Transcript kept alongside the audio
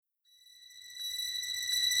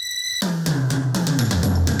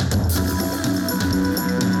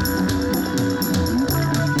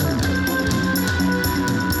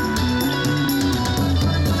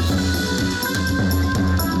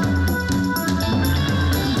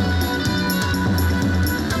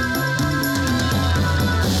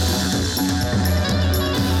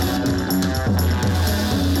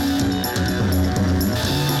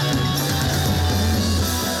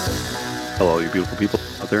beautiful people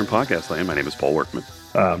out there in podcast land. My name is Paul Workman.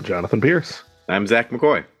 I'm Jonathan Pierce. I'm Zach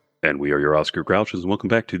McCoy. And we are your Oscar Grouches, and welcome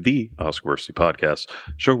back to the Oscar-worthy podcast,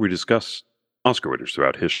 show where we discuss Oscar winners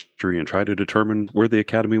throughout history and try to determine where the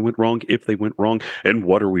Academy went wrong, if they went wrong, and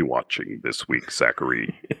what are we watching this week,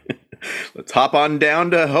 Zachary? Let's hop on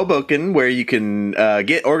down to Hoboken, where you can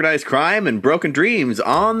get organized crime and broken dreams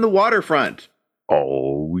on the waterfront.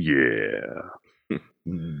 Oh, yeah.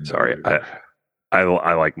 Sorry, I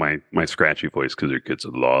like my scratchy voice because it gets a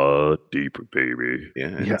lot deeper, baby.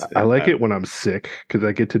 Yeah, I like it when I'm sick because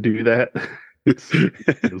I get to do that. It's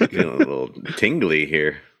getting a little tingly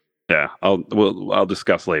here. Yeah, I'll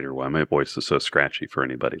discuss later why my voice is so scratchy for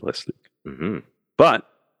anybody listening. Mm-hmm. But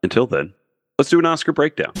until then, let's do an Oscar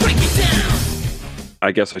breakdown. Break it down!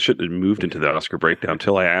 I guess I shouldn't have moved into the Oscar breakdown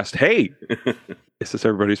until I asked, hey, is this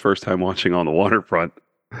everybody's first time watching On the Waterfront?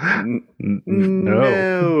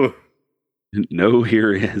 No. No,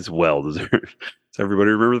 here is well deserved. Does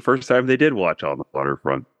everybody remember the first time they did watch On the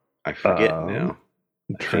Waterfront? I forget now.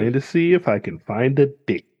 I'm trying to see if I can find a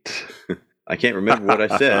date. I can't remember what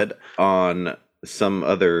I said on some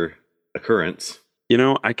other occurrence. You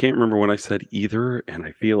know, I can't remember what I said either, and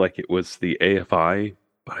I feel like it was the AFI,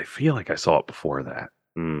 but I feel like I saw it before that.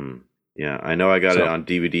 Yeah, I know I got it on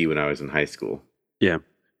DVD when I was in high school. Yeah.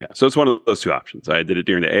 So it's one of those two options. I did it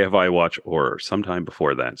during the AFI watch or sometime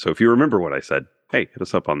before that. So if you remember what I said, hey, hit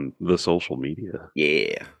us up on the social media.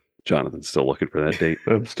 Yeah. Jonathan's still looking for that date.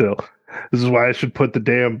 I'm still. This is why I should put the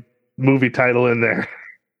damn movie title in there.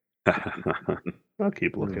 I'll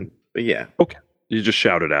keep looking. But yeah. Okay. You just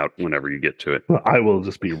shout it out whenever you get to it. Well, I will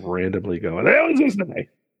just be randomly going, hey, what's this day?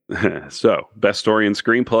 So, best story and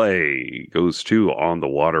screenplay goes to On the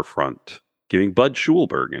Waterfront, giving Bud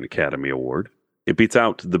Schulberg an Academy Award. It beats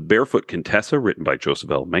out The Barefoot Contessa, written by Joseph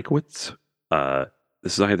L. Mankiewicz.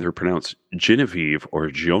 This is either pronounced Genevieve or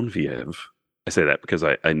Genevieve. I say that because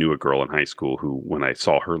I knew a girl in high school who, when I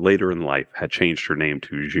saw her later in life, had changed her name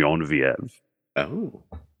to Genevieve. Oh.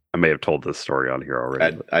 I may have told this story on here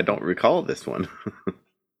already. I don't recall this one.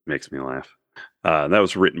 Makes me laugh. That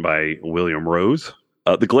was written by William Rose.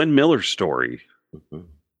 The Glenn Miller story,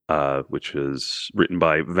 which is written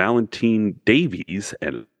by Valentine Davies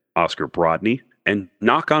and Oscar Brodney. And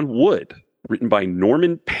Knock on Wood, written by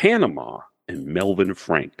Norman Panama and Melvin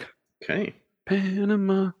Frank. Okay.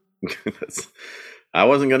 Panama. I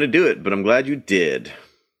wasn't going to do it, but I'm glad you did.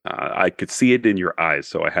 I could see it in your eyes,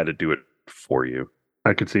 so I had to do it for you.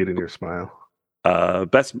 I could see it in your smile. On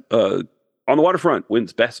the Waterfront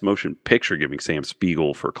wins Best Motion Picture, giving Sam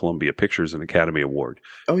Spiegel for Columbia Pictures an Academy Award.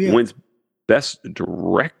 Oh, yeah. Wins Best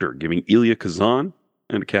Director, giving Elia Kazan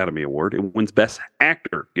an Academy Award. It wins Best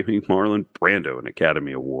Actor, giving Marlon Brando an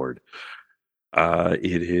Academy Award.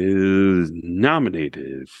 It is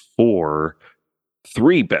nominated for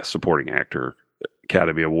 3 Best Supporting Actor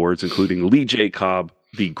Academy Awards, including Lee J. Cobb,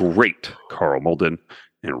 the great Carl Malden,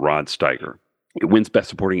 and Rod Steiger. It wins Best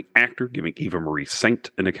Supporting Actor, giving Eva Marie Saint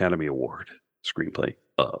an Academy Award. Screenplay,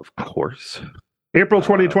 of course. April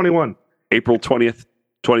 2021. April 20th,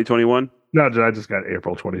 2021? No, I just got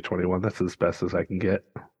April 2021. That's as best as I can get.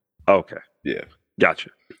 Okay. Yeah. Gotcha.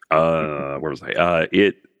 Where was I?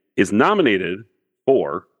 It is nominated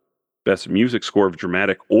for Best Music Score of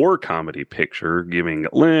Dramatic or Comedy Picture, giving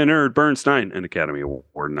Leonard Bernstein an Academy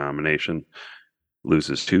Award nomination.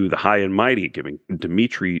 Loses to The High and Mighty, giving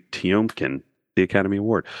Dmitry Tiomkin the Academy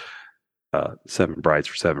Award. Seven Brides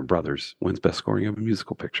for Seven Brothers wins Best Scoring of a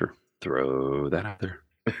Musical Picture. Throw that out there.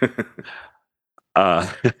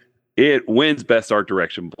 It wins Best Art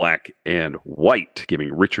Direction Black and White,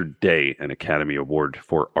 giving Richard Day an Academy Award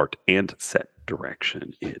for Art and Set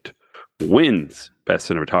Direction. It wins Best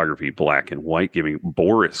Cinematography Black and White, giving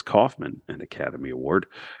Boris Kaufman an Academy Award.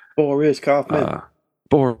 Boris Kaufman.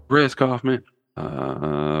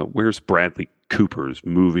 Where's Bradley Cooper's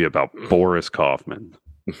movie about Boris Kaufman?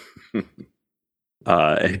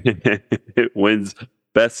 It wins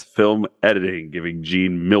Best Film Editing, giving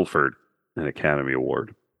Gene Milford an Academy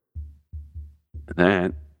Award.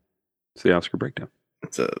 And that's the Oscar breakdown.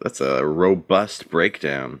 That's a robust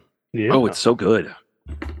breakdown. Yeah. Oh, it's so good.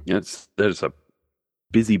 There's a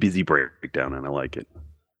busy breakdown, and I like it.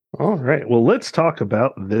 All right. Well, let's talk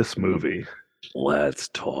about this movie.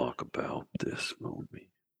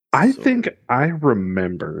 I think I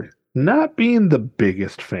remember not being the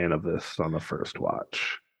biggest fan of this on the first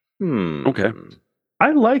watch. Okay.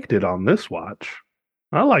 I liked it on this watch.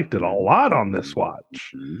 I liked it a lot on this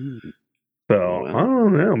watch. So, I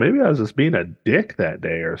don't know. Maybe I was just being a dick that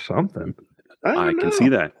day or something. I can see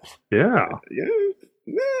that. Yeah.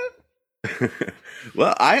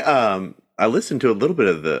 Well, I I listened to a little bit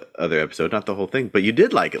of the other episode, not the whole thing, but you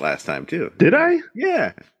did like it last time too. Did I?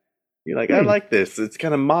 Yeah. You're like, I like this. It's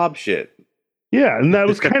kind of mob shit. Yeah, and that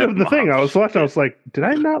was kind of the thing. I was watching, I was like, did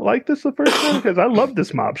I not like this the first time? Because I love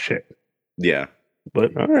this mob shit. Yeah.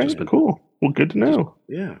 But all right, cool. Well, good to know.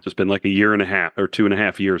 Just been like a year and a half or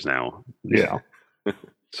 2.5 years now. Yeah.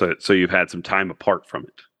 So you've had some time apart from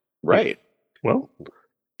it. Right. Well,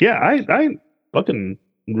 yeah, I fucking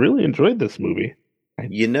really enjoyed this movie.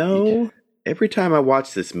 Every time I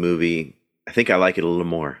watch this movie, I think I like it a little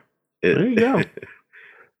more. There you go.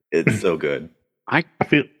 It's so good. I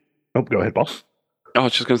feel... Oh, go ahead, Paul. I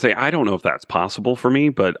was just going to say, I don't know if that's possible for me,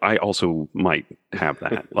 but I also might have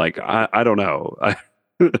that. Like, I don't know. I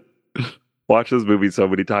watched this movie so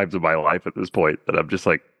many times in my life at this point that I'm just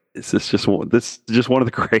like, this is just one of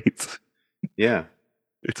the greats. Yeah.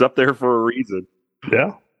 It's up there for a reason.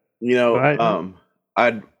 Yeah.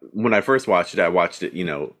 When I first watched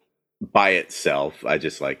it, by itself. I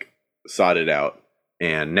just like sought it out.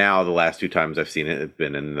 And now the last 2 times I've seen it, it's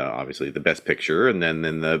been in obviously the best picture and then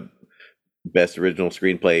in the best original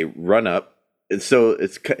screenplay run up. And so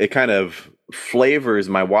it kind of flavors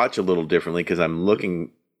my watch a little differently because I'm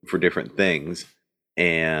looking for different things.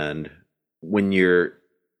 And when you're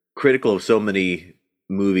critical of so many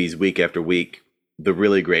movies week after week, the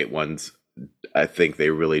really great ones, I think they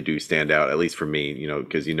really do stand out, at least for me,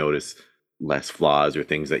 because you notice less flaws or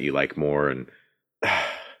things that you like more. And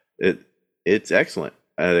it's excellent.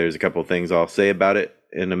 There's a couple of things I'll say about it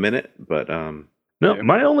in a minute, but no,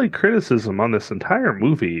 my only criticism on this entire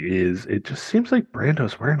movie is it just seems like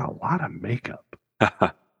Brando's wearing a lot of makeup,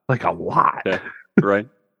 like a lot. Yeah, right?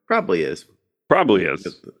 Probably is. Well,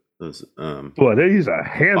 he's a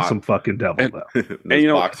handsome fucking devil, though. And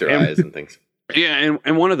boxer eyes and things. Yeah,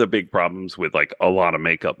 and one of the big problems with like a lot of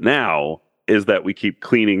makeup now is that we keep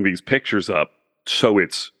cleaning these pictures up so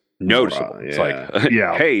it's noticeable. It's like,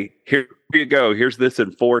 hey, here you go. Here's this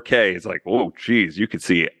in 4K. It's like, oh, geez, you could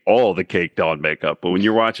see all the caked on makeup. But when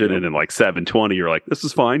you're watching it in like 720, you're like, this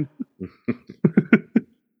is fine.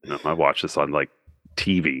 I watch this on like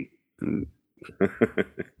TV. This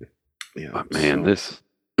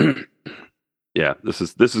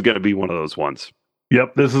is going to be one of those ones.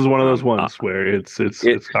 Yep, this is one of those ones where it's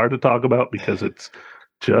hard to talk about because it's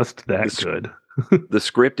just that good. The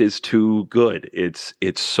script is too good. It's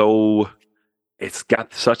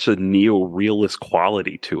got such a neo-realist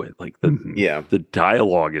quality to it. Like the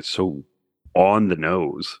dialogue is so on the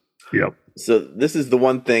nose. Yep. So this is the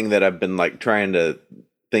one thing that I've been like trying to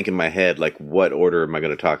think in my head, like what order am I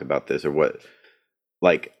going to talk about this or what?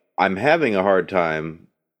 Like I'm having a hard time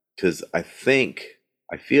because I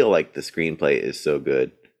feel like the screenplay is so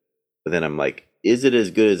good, but then I'm like, is it as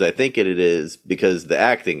good as I think it is because the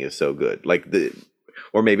acting is so good?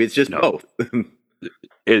 Or maybe it's just both.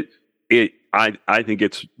 I think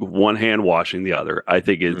it's one hand washing the other. I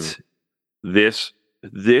think it's this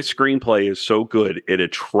screenplay is so good it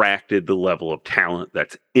attracted the level of talent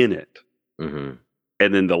that's in it, and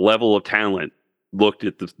then the level of talent looked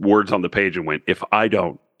at the words on the page and went, if I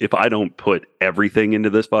don't put everything into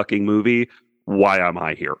this fucking movie, why am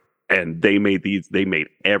I here? And they made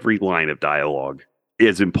every line of dialogue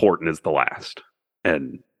as important as the last.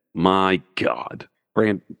 And my God,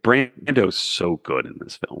 Brando's so good in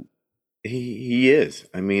this film. He is.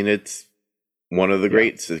 I mean, it's one of the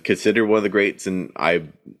greats. Considered one of the greats, and I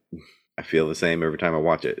feel the same every time I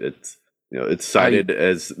watch it. It's it's cited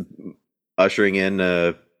as ushering in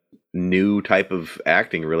a new type of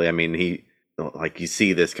acting. Really, I mean, you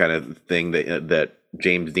see this kind of thing that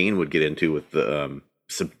James Dean would get into with the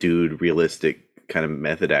subdued, realistic kind of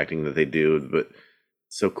method acting that they do, but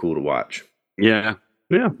it's so cool to watch. Yeah.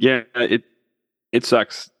 It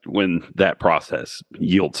sucks when that process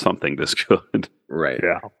yields something this good. Right.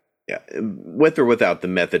 Yeah. With or without the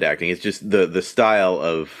method acting, it's just the style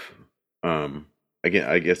of again,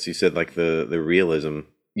 I guess you said like the realism.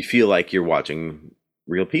 You feel like you're watching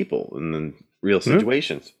real people and then real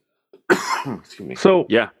situations. Excuse me. So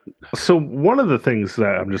one of the things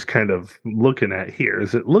that I'm just kind of looking at here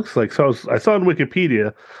is it looks like I saw on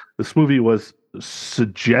Wikipedia this movie was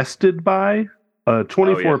suggested by a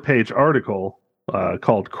 24-page article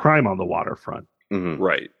called "Crime on the Waterfront."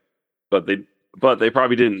 Right, but they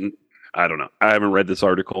probably didn't. I don't know. I haven't read this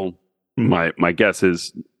article. My guess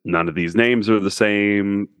is none of these names are the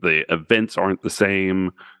same. The events aren't the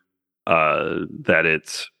same. That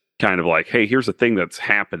it's kind of like, hey, here's a thing that's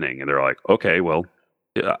happening, and they're like, okay, well,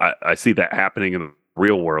 I see that happening in the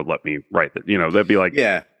real world. Let me write that. That'd be like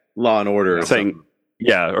Law and Order, or saying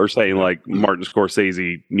like Martin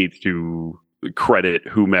Scorsese needs to credit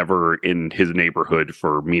whomever in his neighborhood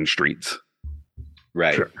for Mean Streets.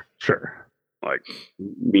 Right. Sure. Like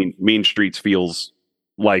Mean Streets feels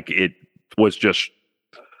like it was just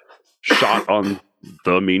shot on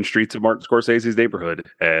the mean streets of Martin Scorsese's neighborhood,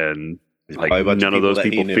 and like none of those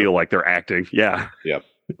people feel like they're acting. Yeah. Yep.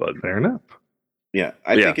 But fair enough. Yeah,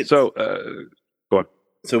 I think it's so. Go on.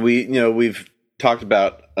 So we've talked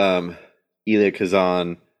about Elia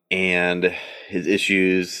Kazan and his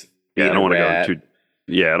issues. Yeah, I don't want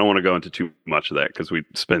to go into too much of that because we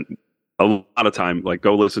spent a lot of time. Like,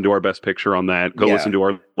 go listen to our best picture on that. Go listen to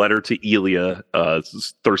our letter to Elia,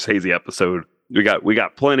 Scorsese episode. We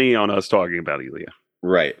got plenty on us talking about Elia.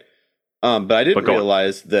 Right. But I didn't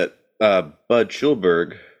realize that Bud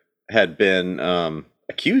Schulberg had been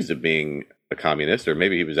accused of being a communist, or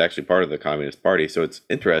maybe he was actually part of the Communist Party. So it's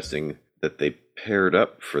interesting that they paired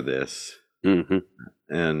up for this. Mm-hmm.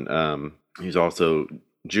 And he's also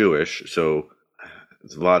Jewish, so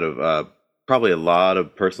there's probably a lot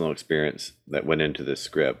of personal experience that went into this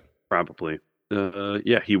script. Probably.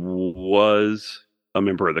 He was a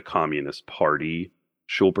member of the Communist Party.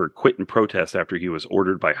 Schulberg quit in protest after he was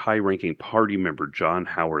ordered by high-ranking party member John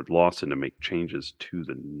Howard Lawson to make changes to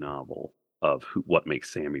the novel of What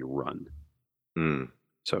Makes Sammy Run. Mm.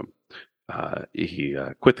 So he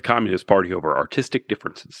quit the Communist Party over artistic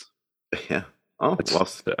differences. Yeah. Oh,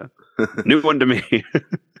 that's new one to me.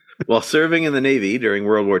 While serving in the Navy during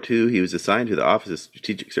World War II, he was assigned to the Office of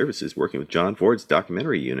Strategic Services, working with John Ford's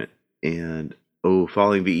documentary unit. And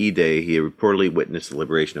following VE Day, he reportedly witnessed the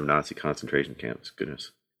liberation of Nazi concentration camps.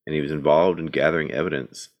 Goodness. And he was involved in gathering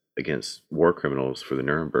evidence against war criminals for the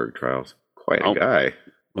Nuremberg trials. Quite a guy.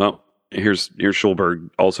 Well, here's Schulberg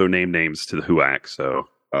also named names to the HUAC, so.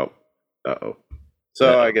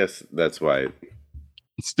 So I guess that's why.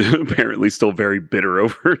 It's apparently still very bitter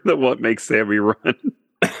over What Makes Sammy Run.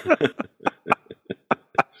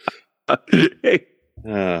 Hey.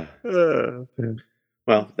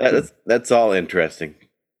 Well, that's all interesting,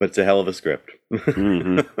 but it's a hell of a script.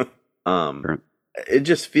 Mm-hmm. Sure. It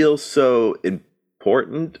just feels so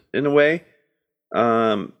important in a way.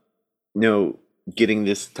 Getting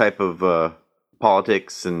this type of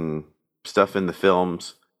politics and stuff in the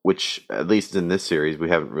films, which at least in this series we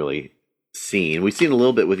haven't really seen. We've seen a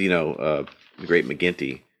little bit with the Great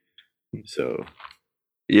McGinty. So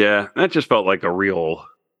yeah, that just felt like a real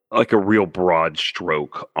broad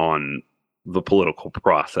stroke on the political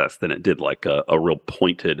process than it did like a real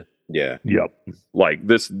pointed. Yeah. Yep. Like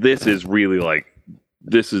this is really like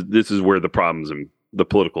this is where the problems in the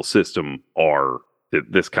political system are.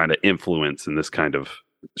 This kind of influence and this kind of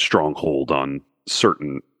stronghold on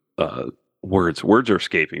certain words are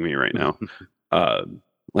escaping me right now.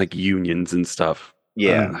 Like unions and stuff.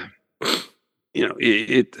 Yeah.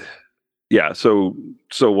 So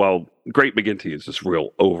while Great McGinty is just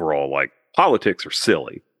real overall, like politics are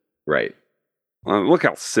silly. Right. Look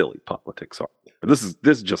how silly politics are. This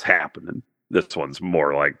is just happening. This one's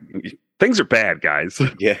more like things are bad, guys.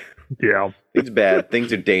 Yeah. Yeah. Things are bad.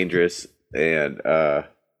 Things are dangerous. And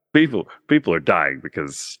people are dying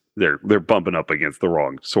because they're bumping up against the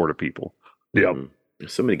wrong sort of people. Yeah.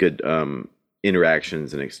 So many good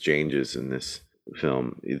interactions and exchanges in this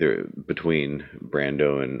film, either between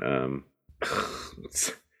Brando and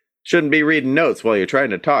shouldn't be reading notes while you're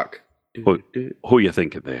trying to talk. Who you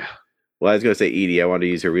thinking there? Well, I was going to say Edie. I wanted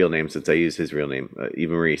to use her real name since I used his real name,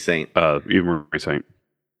 Eva Marie Saint. Eva Marie Saint.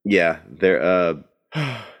 Yeah, they got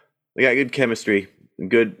good chemistry,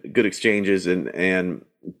 good exchanges, and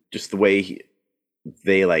just the way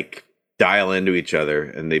they like dial into each other,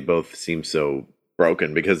 and they both seem so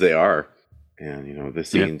broken because they are. And the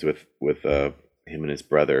scenes with him and his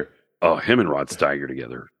brother. Oh, him and Rod Steiger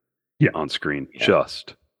together. Yeah, on screen,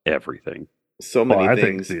 just everything. So many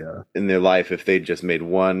things in their life if they just made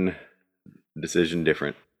one decision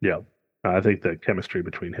different. Yeah, I think the chemistry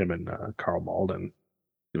between him and Carl Malden,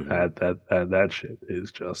 that shit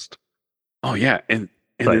is just. Oh yeah, and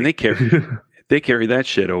then they carry that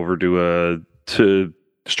shit over to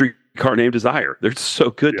Streetcar Named Desire. They're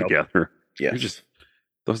so good together. Yeah, just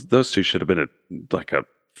those two should have been a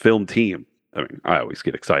film team. I mean, I always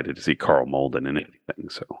get excited to see Carl Malden in anything.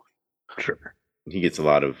 So sure, he gets a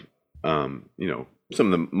lot of some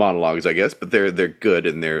of the monologues, I guess, but they're good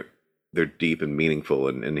and they're deep and meaningful,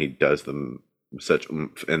 and he does them such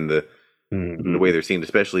and the way they're seen,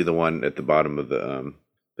 especially the one at the bottom of the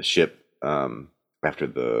ship after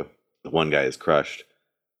the one guy is crushed.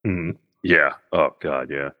 Mm-hmm. Yeah. Oh God.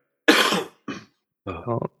 Yeah.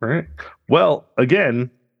 All right. Well,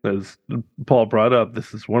 again, as Paul brought up,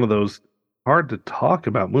 this is one of those hard to talk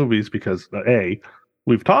about movies because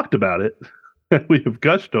we've talked about it, we have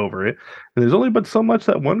gushed over it, and there's only but so much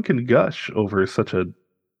that one can gush over such a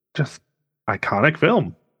just iconic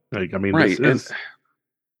film. Like, I mean, right. this is,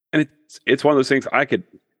 and it's one of those things I could,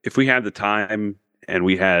 if we had the time and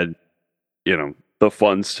we had, the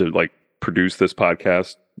funds to like produce this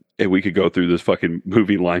podcast and we could go through this fucking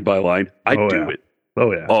movie line by line, I'd do it.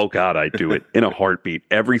 Oh yeah. Oh God, I'd do it in a heartbeat.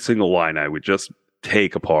 Every single line I would just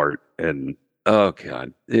take apart, and oh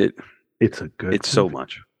God, it's movie. so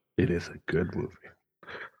much. It is a good movie.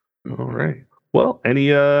 All right. Well,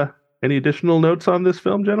 any additional notes on this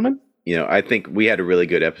film, gentlemen? I think we had a really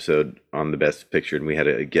good episode on the Best Picture, and we had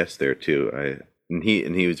a guest there too. And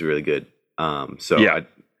he was really good. So yeah.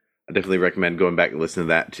 I definitely recommend going back and listening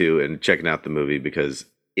to that too, and checking out the movie because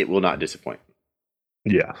it will not disappoint.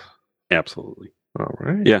 Yeah, absolutely. All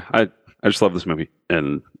right. Yeah, I just love this movie,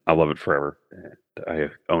 and I love it forever. And I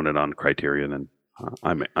own it on Criterion, and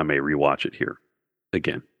I may rewatch it here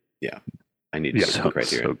again. Yeah, I need to see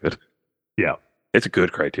Criterion. So good. Yeah, it's a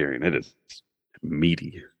good Criterion. It is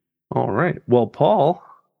meaty. All right. Well, Paul,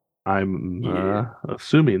 I'm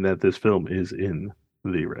assuming that this film is in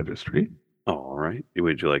the registry. All right.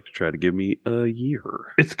 Would you like to try to give me a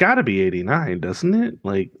year? It's got to be 89, doesn't it?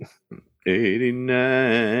 Like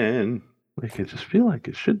 89. Like, I just feel like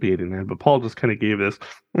it should be 89, but Paul just kind of gave this,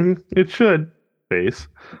 it should face.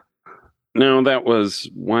 No, that was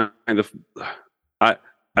one of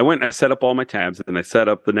I went and I set up all my tabs, and I set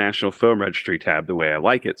up the National Film Registry tab the way I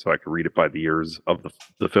like it, so I can read it by the years of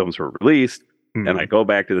the films were released. And I go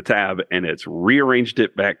back to the tab, and it's rearranged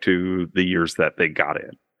it back to the years that they got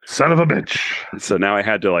in. Son of a bitch. So now I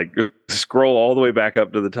had to like scroll all the way back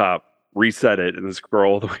up to the top, reset it, and then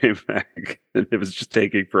scroll all the way back. And it was just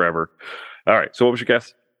taking forever. All right. So what was your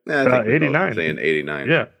guess? 89. Saying 89.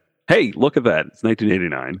 Yeah. Hey, look at that. It's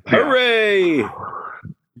 1989. Hooray!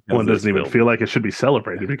 Yeah. One doesn't even feel like it should be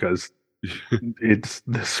celebrated because it's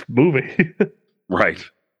this movie. Right.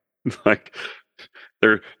 Like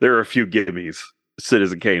there are a few gimmies.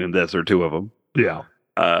 Citizen Kane and this are two of them. Yeah.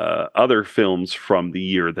 Other films from the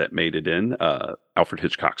year that made it in, Alfred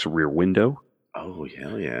Hitchcock's Rear Window. Oh,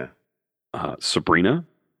 hell yeah. Sabrina,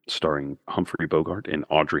 starring Humphrey Bogart and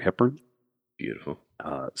Audrey Hepburn. Beautiful.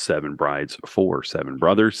 Seven Brides for Seven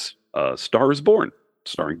Brothers. Star is Born,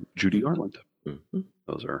 starring Judy Garland. Mm-hmm.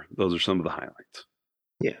 Those are some of the highlights.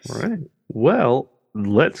 Yes. All right. Well,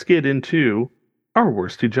 let's get into our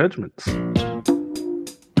worst two judgments.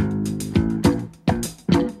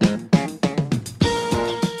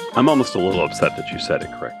 I'm almost a little upset that you said it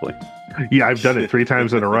correctly. Yeah, I've done it 3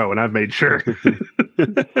 times in a row, and I've made sure.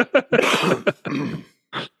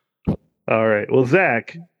 All right. Well,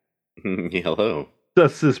 Zach. Hello.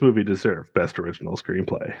 Does this movie deserve Best Original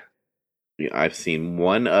Screenplay? Yeah, I've seen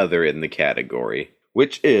one other in the category,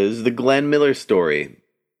 which is the Glenn Miller story.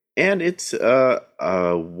 And it's a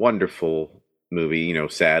wonderful movie.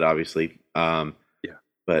 Sad, obviously. Yeah.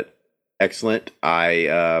 But excellent.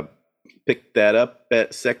 I picked that up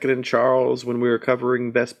at Second and Charles when we were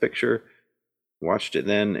covering Best Picture. Watched it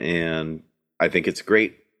then, and I think it's a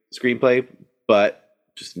great screenplay, but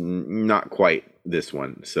just not quite this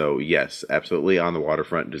one. So yes, absolutely, On the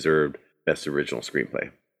Waterfront deserved Best Original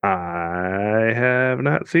Screenplay. I have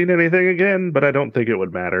not seen anything again, but I don't think it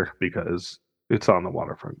would matter because it's On the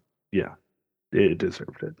Waterfront. Yeah, it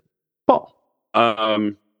deserved it. Paul.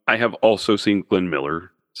 I have also seen Glenn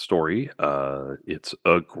Miller story. It's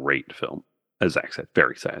a great film, as Zach said,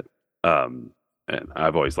 very sad. And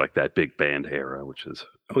I've always liked that big band era, which is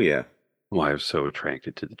why I was so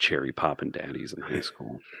attracted to the cherry poppin' daddies in high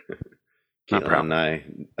school. Not proud. And I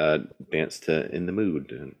danced to "In the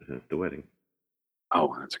Mood" at the wedding. Oh,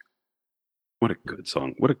 what a good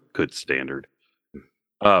song! What a good standard.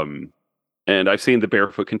 And I've seen The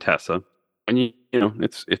Barefoot Contessa, and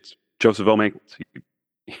it's Joseph L. Mankiewicz.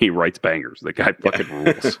 He writes bangers. The guy fucking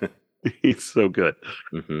rules. He's so good.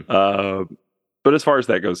 Mm-hmm. But as far as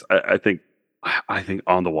that goes, I think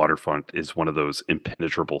On the Waterfront is one of those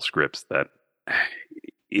impenetrable scripts that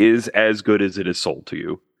is as good as it is sold to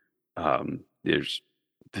you. There's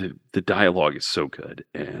the dialogue is so good,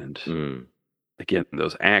 and again,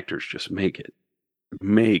 those actors just make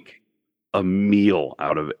a meal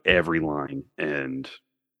out of every line, and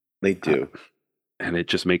they do. And it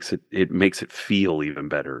just makes it feel even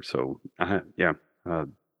better. So I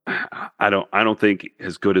don't think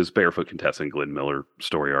as good as Barefoot Contessa and Glenn Miller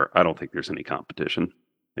story are. I don't think there's any competition.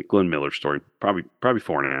 Like Glenn Miller story, probably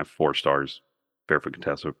 4.5, 4 stars. Barefoot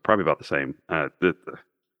Contessa, probably about the same.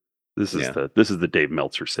 This is the Dave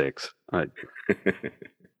Meltzer 6.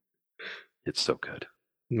 It's so good.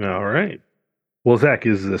 All right. Well, Zach,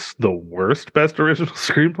 is this the worst Best Original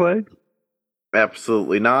Screenplay?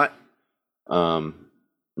 Absolutely not.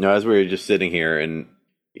 As we were just sitting here, and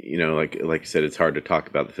like you said, it's hard to talk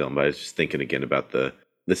about the film, but I was just thinking again about the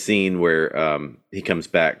the scene where he comes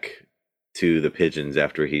back to the pigeons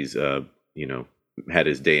after he's had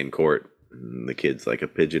his day in court, and the kid's like, a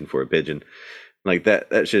pigeon for a pigeon, like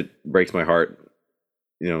that shit breaks my heart,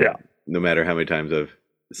 no matter how many times I've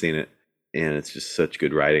seen it, and it's just such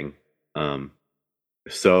good writing.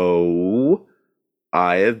 So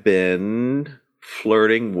I have been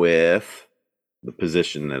flirting with the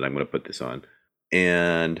position that I'm going to put this on,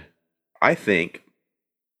 and I think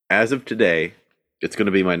as of today it's going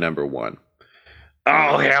to be my number one.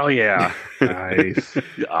 Oh, hell yeah. Nice.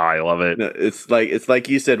 I love it. It's like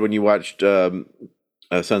you said when you watched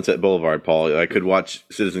Sunset Boulevard, Paul. I could watch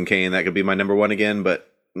Citizen Kane. That could be my number one again, but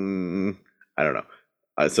I don't know.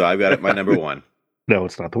 So I've got it my number one. No,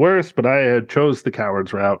 it's not the worst, but I chose the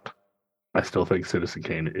coward's route. I still think Citizen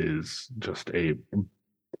Kane is just a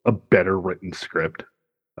better written script,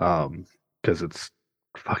 because it's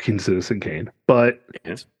fucking Citizen Kane. But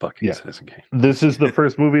it's fucking Citizen Kane. This is the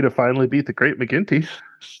first movie to finally beat The Great McGinty.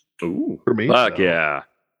 Ooh, for me. Fuck yeah!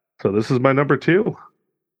 So this is my number two.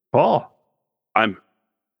 Paul, I'm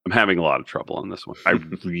having a lot of trouble on this one. I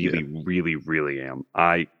really, really, really am.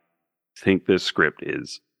 I think this script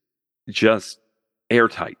is just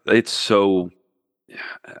airtight. It's so.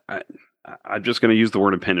 I'm just going to use the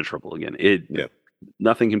word impenetrable again.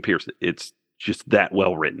 Nothing can pierce it. It's just that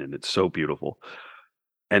well written, and it's so beautiful.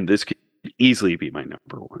 And this could easily be my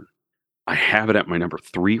number one. I have it at my number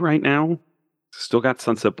 3 right now. Still got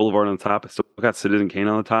Sunset Boulevard on the top. I still got Citizen Kane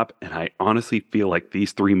on the top. And I honestly feel like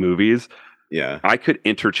these 3 movies, I could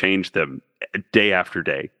interchange them day after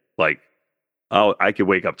day. Like, I could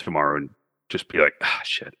wake up tomorrow and just be like,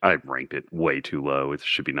 shit, I ranked it way too low. It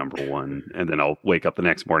should be number 1. And then I'll wake up the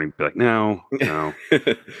next morning and be like, no.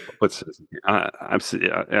 What's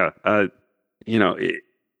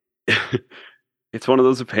it's one of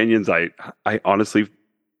those opinions I honestly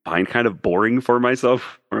find kind of boring for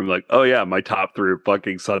myself, where I'm like, oh yeah, my top 3 are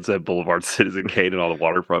fucking Sunset Boulevard, Citizen Kane, and all the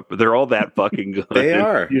Waterfront, but they're all that fucking good. They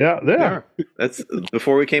are. Yeah, they are. That's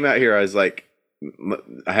before we came out here, I was like,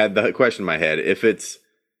 I had the question in my head. If it's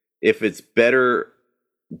better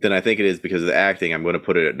than I think it is because of the acting, I'm going to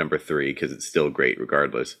put it at number 3 because it's still great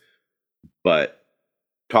regardless. But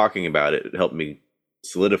talking about it helped me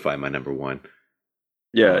solidify my number 1.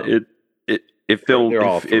 Yeah, it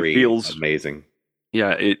feels amazing.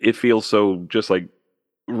 Yeah, it feels so just like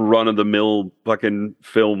run of the mill fucking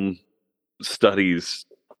film studies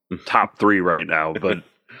top 3 right now, but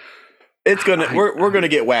we're gonna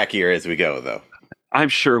get wackier as we go, though. I'm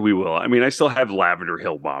sure we will. I mean, I still have Lavender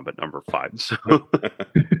Hill Bomb at number 5, so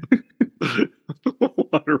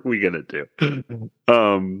what are we gonna do?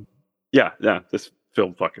 This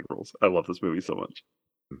film fucking rules. I love this movie so much.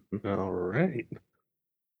 All right.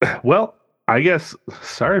 Well, I guess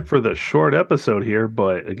sorry for the short episode here,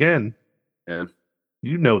 but again,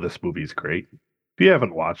 this movie's great. If you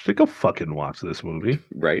haven't watched it, go fucking watch this movie.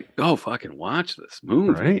 Right. Go fucking watch this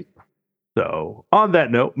movie. Right. So, on that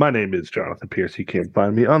note, my name is Jonathan Pierce. You can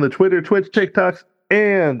find me on the Twitter, Twitch, TikToks,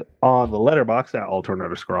 and on the letterbox at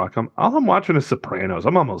alternate_Rockham. All I'm watching is Sopranos.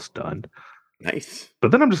 I'm almost done. Nice.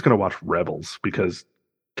 But then I'm just going to watch Rebels because,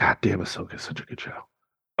 goddamn, Ahsoka's such a good show.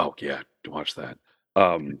 Oh, yeah. Watch that.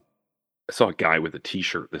 I saw a guy with a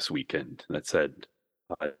t-shirt this weekend that said,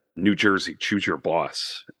 New Jersey, choose your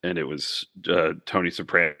boss. And it was Tony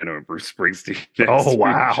Soprano and Bruce Springsteen. Oh,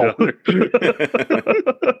 wow.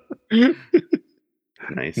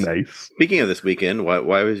 Nice. Speaking of this weekend, why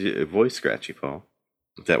was your voice scratchy, Paul?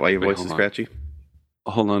 Is that why your voice is scratchy?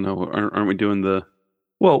 Hold on, no, aren't we doing the?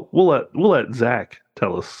 Well, we'll let Zach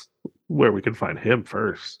tell us where we can find him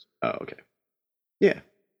first. Oh, okay. Yeah.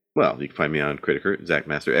 Well, you can find me on Critiker, Zach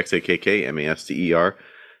Master, XAKKMASTER,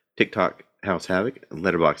 TikTok, House Havoc,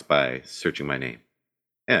 Letterboxd by searching my name.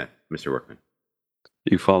 Yeah, Mr. Workman.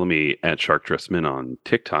 You follow me at Shark Dressman on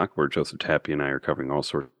TikTok, where Joseph Tappy and I are covering all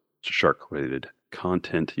sorts of shark-related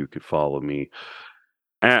content. You could follow me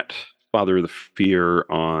at Father of the Fear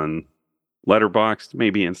on Letterboxd,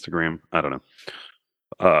 maybe Instagram. I don't know.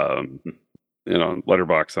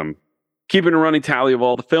 Letterboxd, I'm keeping a running tally of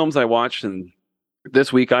all the films I watched, and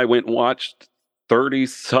this week I went and watched 30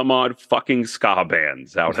 some odd fucking ska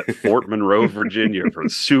bands out at Fort Monroe, Virginia for the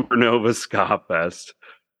Supernova Ska Fest.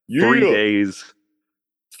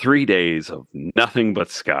 3 days of nothing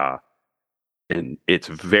but ska in its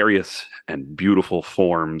various and beautiful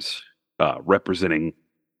forms, representing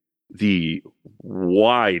the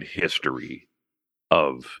wide history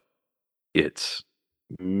of its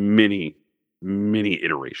many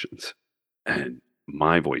iterations. And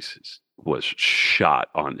my voice was shot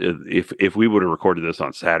on. If we would have recorded this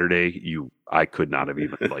on Saturday, I could not have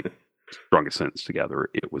even strung a sentence together.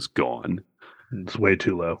 It was gone. It's way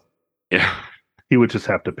too low. Yeah. He would just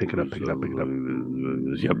have to pick it up.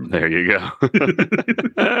 Yep, there you go.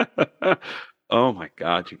 Oh my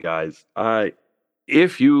God, you guys.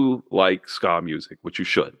 If you like ska music, which you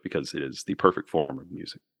should, because it is the perfect form of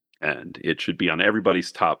music, and it should be on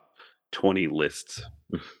everybody's top 20 lists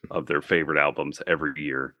of their favorite albums every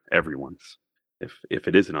year, everyone's. If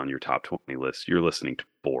it isn't on your top 20 list, you're listening to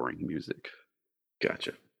boring music.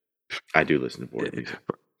 Gotcha. I do listen to boring music.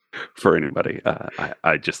 For anybody,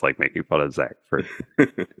 I just like making fun of Zach for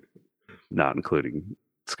not including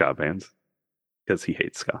ska bands because he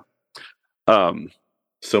hates ska.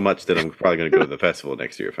 So much that I'm probably going to go to the festival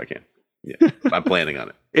next year if I can. Yeah, I'm planning on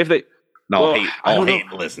it. If they, I'll hate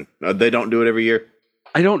to listen. They don't do it every year.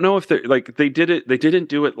 I don't know if they're like they did it. They didn't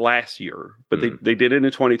do it last year, but they did it in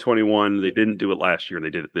 2021. They didn't do it last year. They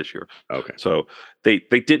did it this year. Okay. So they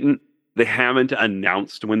haven't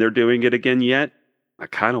announced when they're doing it again yet. I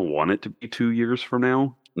kind of want it to be 2 years from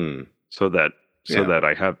now, so that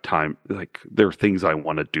I have time. Like there are things I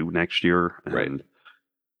want to do next year, and right.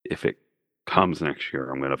 If it comes next year,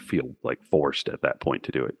 I'm going to feel like forced at that point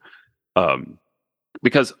to do it.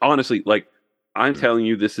 Because honestly, like I'm telling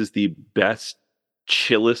you, this is the best,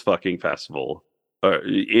 chillest fucking festival,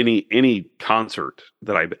 any concert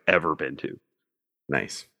that I've ever been to.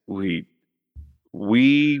 Nice. We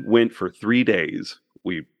went for 3 days.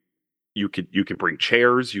 You can bring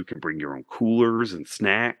chairs, you can bring your own coolers and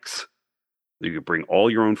snacks. You can bring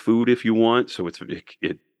all your own food if you want. So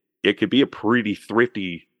it could be a pretty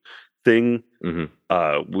thrifty thing.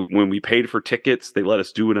 When we paid for tickets, they let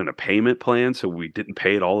us do it in a payment plan, so we didn't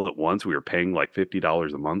pay it all at once. We were paying like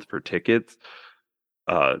 $50 a month for tickets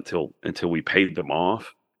until we paid them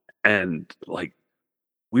off. And like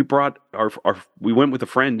we brought we went with a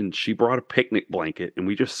friend, and she brought a picnic blanket, and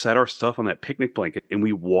we just set our stuff on that picnic blanket, and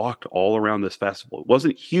we walked all around this festival. It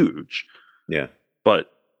wasn't huge,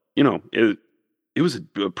 but you know, it was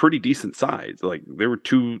a pretty decent size. Like there were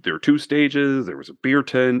two stages. There was a beer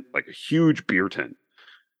tent, like a huge beer tent,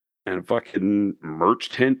 and a fucking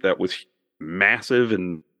merch tent that was massive,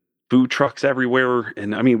 and food trucks everywhere.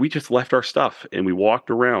 And I mean, we just left our stuff and we walked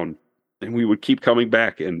around, and we would keep coming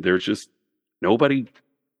back, and there's just nobody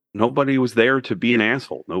was there to be an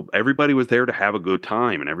asshole. No, everybody was there to have a good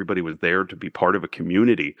time, and everybody was there to be part of a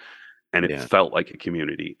community, and it felt like a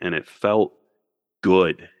community, and it felt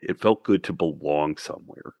good. It felt good to belong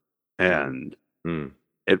somewhere, and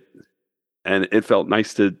it felt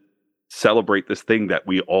nice to celebrate this thing that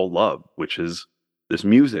we all love, which is this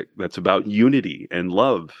music that's about unity and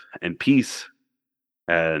love and peace,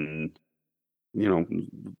 and you know,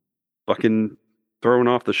 fucking throwing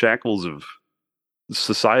off the shackles of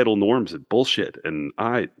societal norms and bullshit. And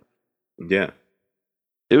it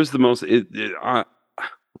was the most.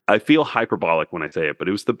 I feel hyperbolic when I say it, but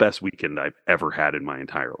it was the best weekend I've ever had in my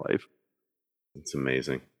entire life. It's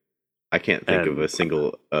amazing. I can't think of a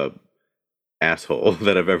single asshole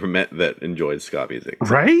that I've ever met that enjoyed ska music.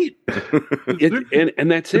 Right?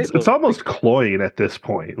 and that's it. It's almost cloying at this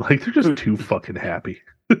point. Like they're just too fucking happy.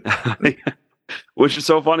 Which is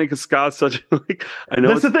so funny because ska is such like I know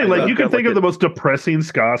that's the thing. Like you can think of the most depressing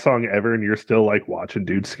ska song ever, and you're still like watching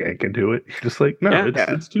dudes skank into it. You're just like, no,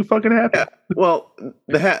 it's too fucking happy. Yeah. Well,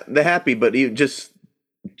 the happy, but just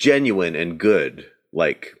genuine and good.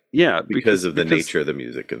 Like because of the nature of the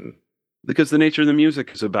music, and because the nature of the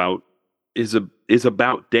music is about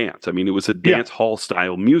dance. I mean, it was a dance hall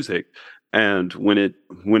style music, and when it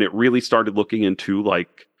really started looking into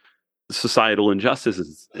like societal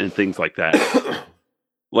injustices and things like that,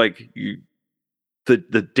 like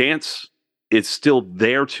the dance is still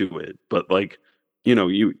there to it, but like you know,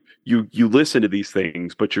 you listen to these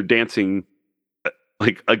things, but you're dancing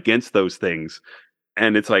like against those things,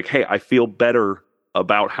 and it's like, hey, I feel better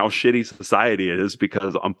about how shitty society is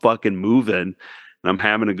because I'm fucking moving and I'm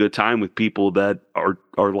having a good time with people that are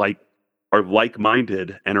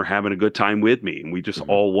like-minded and are having a good time with me, and we just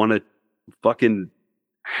all want to fucking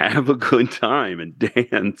have a good time and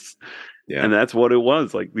dance. And that's what it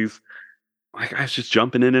was. Like I was just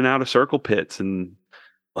jumping in and out of circle pits, and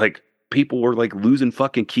like people were like losing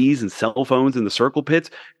fucking keys and cell phones in the circle pits,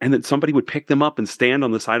 and then somebody would pick them up and stand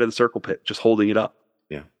on the side of the circle pit just holding it up.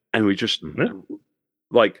 And we just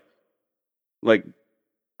like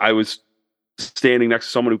I was standing next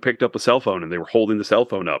to someone who picked up a cell phone, and they were holding the cell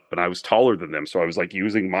phone up, and I was taller than them, so I was like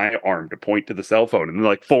using my arm to point to the cell phone, and then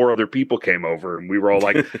like 4 other people came over, and we were all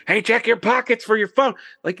like, hey, check your pockets for your phone.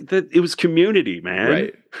 Like it was community,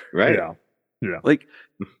 man. Right. Yeah. Like,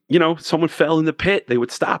 you know, someone fell in the pit, they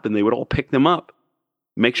would stop and they would all pick them up,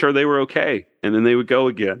 make sure they were okay, and then they would go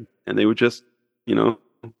again, and they would just, you know,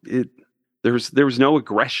 there was no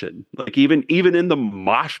aggression. Like even in the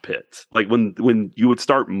mosh pits, like when you would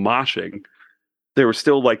start moshing, there was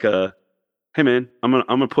still like a, hey man, I'm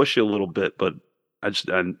gonna push you a little bit, but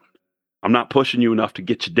I'm not pushing you enough to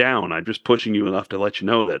get you down. I'm just pushing you enough to let you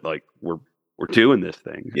know that like we're doing this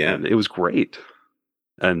thing. Yeah, and it was great.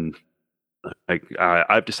 And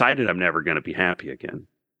I've decided I'm never going to be happy again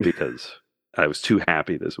because I was too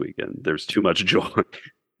happy this weekend. There's too much joy.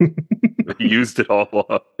 I used it all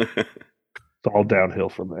up. It's all downhill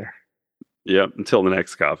from there. Yeah, until the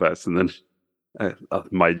next Scotfest, and then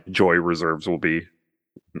my joy reserves will be.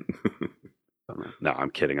 No,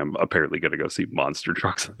 I'm kidding. I'm apparently going to go see Monster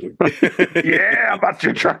Trucks. Yeah,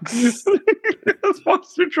 Monster Trucks. Those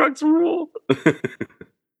Monster Trucks rule.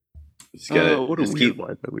 Just keep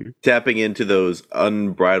tapping into those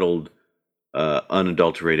unbridled,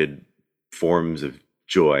 unadulterated forms of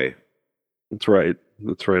joy. That's right.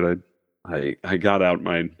 I got out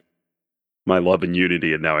my love and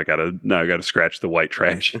unity, and now I gotta scratch the white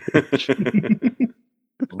trash.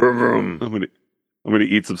 I'm gonna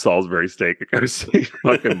eat some Salisbury steak and go see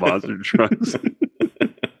fucking Monster Trucks.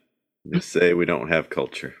 Just say we don't have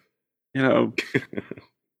culture. You know,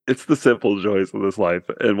 it's the simple joys of this life,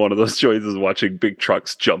 and one of those joys is watching big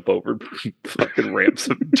trucks jump over fucking ramps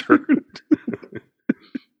of dirt.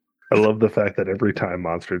 I love the fact that every time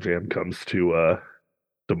Monster Jam comes to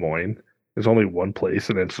Des Moines, there's only one place,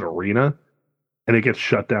 and it's an arena, and it gets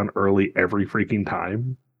shut down early every freaking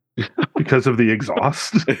time. Because of the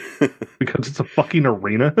exhaust, because it's a fucking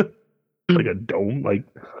arena, like a dome. Like,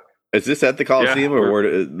 is this at the Coliseum or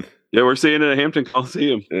where? Yeah, we're seeing it at Hampton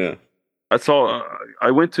Coliseum. Yeah,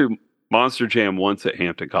 I went to Monster Jam once at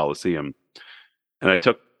Hampton Coliseum, and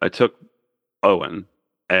I took Owen,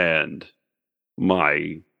 and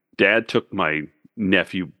my dad took my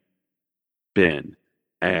nephew Ben,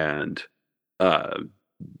 and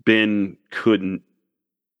Ben couldn't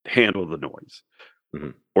handle the noise.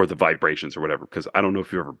 Mm-hmm. Or the vibrations or whatever, because I don't know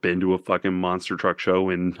if you've ever been to a fucking monster truck show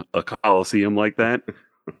in a Coliseum like that.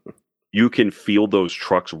 You can feel those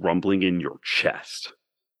trucks rumbling in your chest.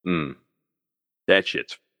 That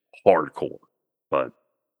shit's hardcore. But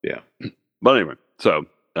yeah. But anyway, so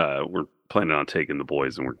we're planning on taking the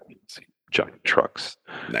boys, and we're going to see giant trucks.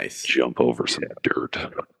 Nice. Jump over some dirt.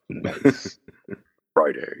 Nice.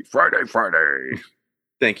 Friday.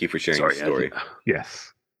 Thank you for sharing the story.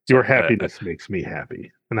 Yes. Your happiness makes me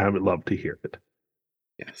happy, and I would love to hear it.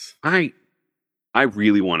 Yes. I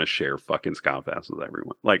really want to share fucking Scotfest with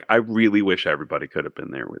everyone. Like, I really wish everybody could have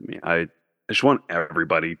been there with me. I just want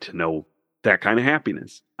everybody to know that kind of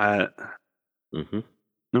happiness. Nope, I'm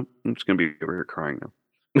just going to be over here crying now.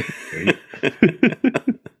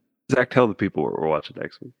 Zach, tell the people what we're watching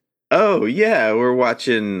next week. Oh, yeah. We're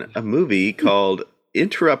watching a movie called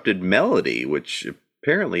Interrupted Melody, which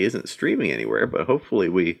apparently isn't streaming anywhere, but hopefully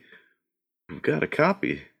we've got a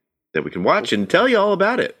copy that we can watch and tell you all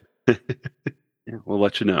about it. Yeah, we'll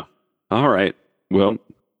let you know. All right. Well,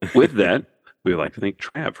 with that, we would like to thank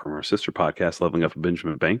Trav from our sister podcast, Leveling Up with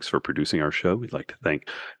Benjamin Banks, for producing our show. We'd like to thank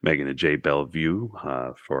Megan and Jay Bellevue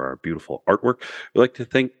for our beautiful artwork. We'd like to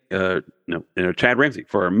thank Chad Ramsey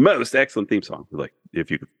for our most excellent theme song. We'd like,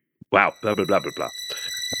 blah, blah, blah, blah, blah.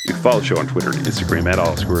 You can follow the show on Twitter and Instagram at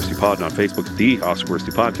Oscar Grouches Pod, and on Facebook, the Oscar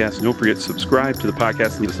Grouches Podcast. And don't forget to subscribe to the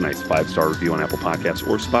podcast and leave us a nice 5-star review on Apple Podcasts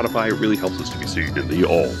or Spotify. It really helps us to be seen in the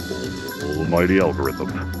almighty algorithm.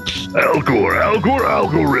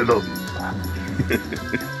 Algorithm.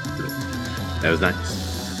 That was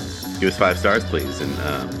nice. Give us 5 stars, please,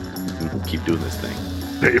 and keep doing this thing.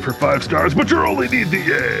 Pay for 5 stars, but you only need the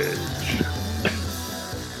edge.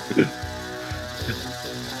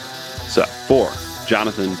 So, for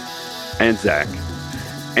Jonathan and Zach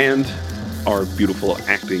and our beautiful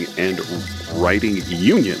acting and writing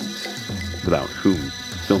union, without whom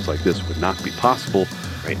films like this would not be possible,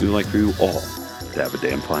 we'd like for you all to have a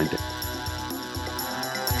damn fine day.